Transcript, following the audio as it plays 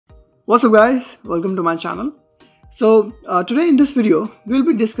What's up guys, welcome to my channel. So today in this video we'll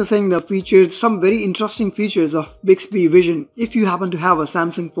be discussing the features, some very interesting features of Bixby Vision. If you happen to have a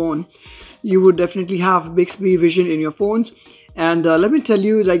Samsung phone, you would definitely have Bixby Vision in your phones, and let me tell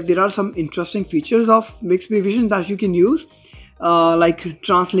you, like, there are some interesting features of Bixby Vision that you can use, like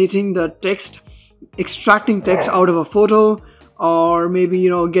translating the text, extracting text out of a photo, or maybe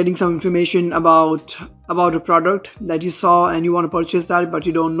getting some information about a product that you saw and you want to purchase that but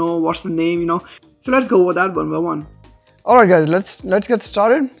you don't know what's the name. So let's go over that one by one. Alright guys, let's get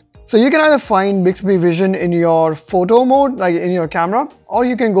started. So you can either find Bixby Vision in your photo mode, like in your camera, or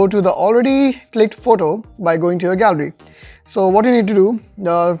you can go to the already clicked photo by going to your gallery. So what you need to do,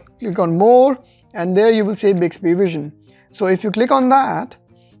 click on more, and there you will say Bixby Vision. So if you click on that,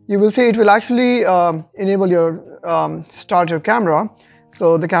 you will see it will actually enable your start your camera.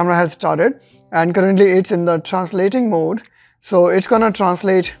 So the camera has started and currently it's in the translating mode. So it's gonna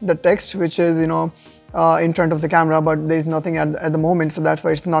translate the text which is in front of the camera, but there's nothing at the moment, so that's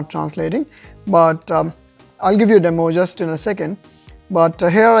why it's not translating. But I'll give you a demo just in a second. But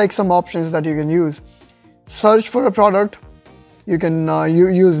here are like some options that you can use. Search for a product. You can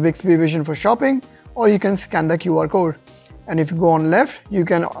use Bixby Vision for shopping, or you can scan the QR code. And if you go on left, you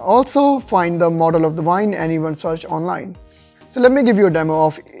can also find the model of the wine and even search online. So let me give you a demo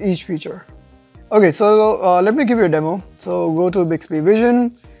of each feature. Okay, so let me give you a demo. So go to Bixby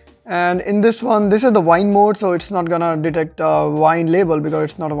Vision, and in this one, this is the wine mode, so it's not gonna detect a wine label because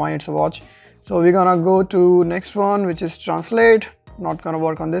it's not a wine, it's a watch. So we're gonna go to next one, which is translate. Not gonna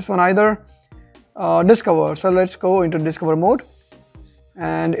work on this one either. Discover. So let's go into discover mode,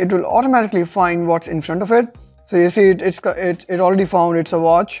 and it will automatically find what's in front of it. So you see it already found it's a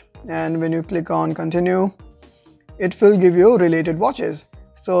watch, and when you click on continue, it will give you related watches,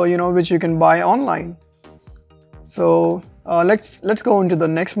 so which you can buy online. So let's go into the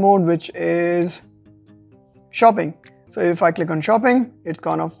next mode, which is shopping. So if I click on shopping, it's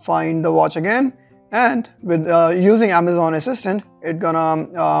gonna find the watch again, and with using Amazon Assistant, it's gonna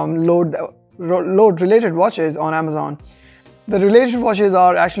load related watches on Amazon. The related watches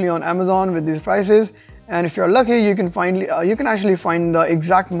are actually on Amazon with these prices. And if you're lucky, you can actually find the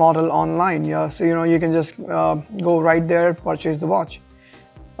exact model online. Yeah, so you can just go right there, purchase the watch.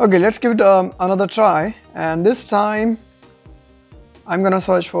 Okay, let's give it another try, and this time I'm gonna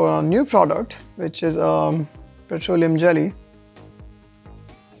search for a new product, which is petroleum jelly.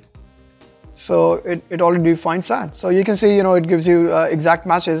 So it already finds that. So you can see it gives you exact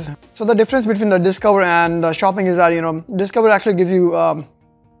matches. So the difference between the Discover and the shopping is that Discover actually gives you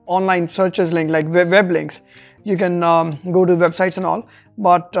online searches link, like web links. You can go to websites and all,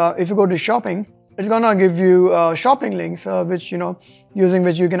 but if you go to shopping, it's gonna give you shopping links, which using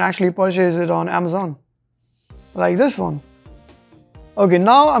which you can actually purchase it on Amazon, like this one. Okay,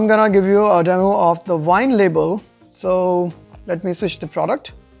 now I'm gonna give you a demo of the wine label. So let me switch the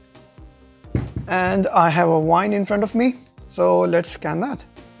product, and I have a wine in front of me, so let's scan that.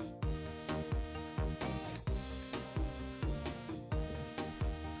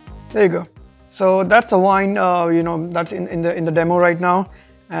 There you go. So that's a wine, that's in the demo right now,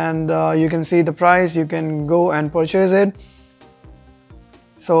 and you can see the price. You can go and purchase it.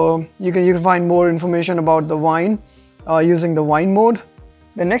 So you can find more information about the wine using the wine mode.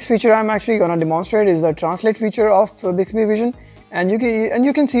 The next feature I'm actually gonna demonstrate is the translate feature of Bixby Vision, and you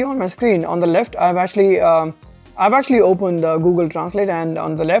can see on my screen on the left, I've actually opened Google Translate, and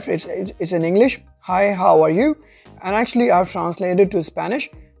on the left it's in English. Hi, how are you? And actually I've translated to Spanish.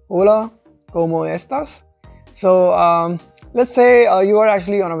 Hola, ¿cómo estás? So let's say you are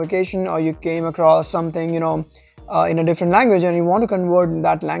actually on a vacation, or you came across something in a different language, and you want to convert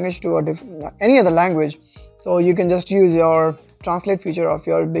that language to any other language. So you can just use your translate feature of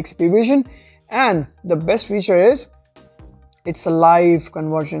your Bixby Vision, and the best feature is it's a live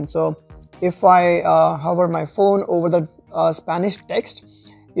conversion. So if I hover my phone over the Spanish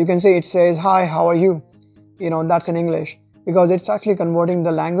text, you can see it says, hi, how are you? That's in English, because it's actually converting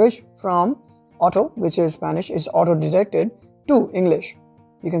the language from auto, which is Spanish, is auto detected, to English.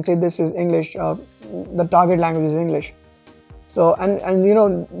 You can say this is English, the target language is English. So and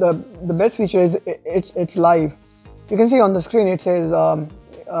the best feature is it's live. You can see on the screen it says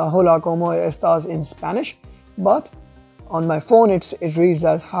hola, ¿cómo estás in Spanish, but on my phone it reads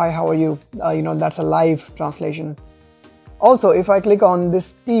as hi, how are you? That's a live translation. Also, if I click on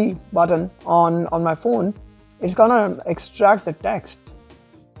this T button on my phone, it's gonna extract the text.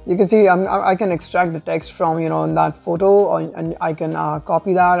 You can see I can extract the text from that photo, and I can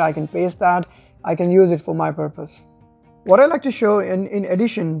copy that, I can paste that, I can use it for my purpose. What I like to show in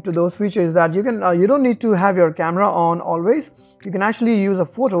addition to those features is that you can you don't need to have your camera on always. You can actually use a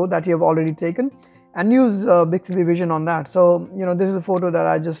photo that you have already taken and use Bixby Vision on that. So this is the photo that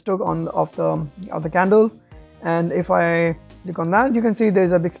I just took of the candle, and if I click on that, you can see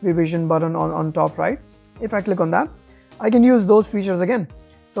there's a Bixby Vision button on top right. If I click on that, I can use those features again.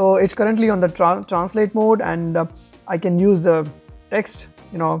 So it's currently on the translate mode, and I can use the text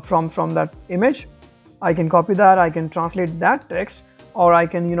from that image. I can copy that, I can translate that text, or I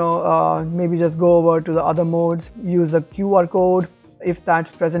can maybe just go over to the other modes, use the QR code if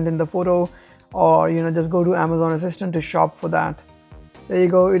that's present in the photo, or just go to Amazon Assistant to shop for that. There you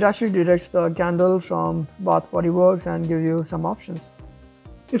go. It actually detects the candle from Bath Body Works and gives you some options.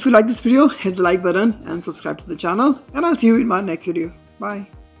 If you like this video, hit the like button and subscribe to the channel, and I'll see you in my next video. Bye.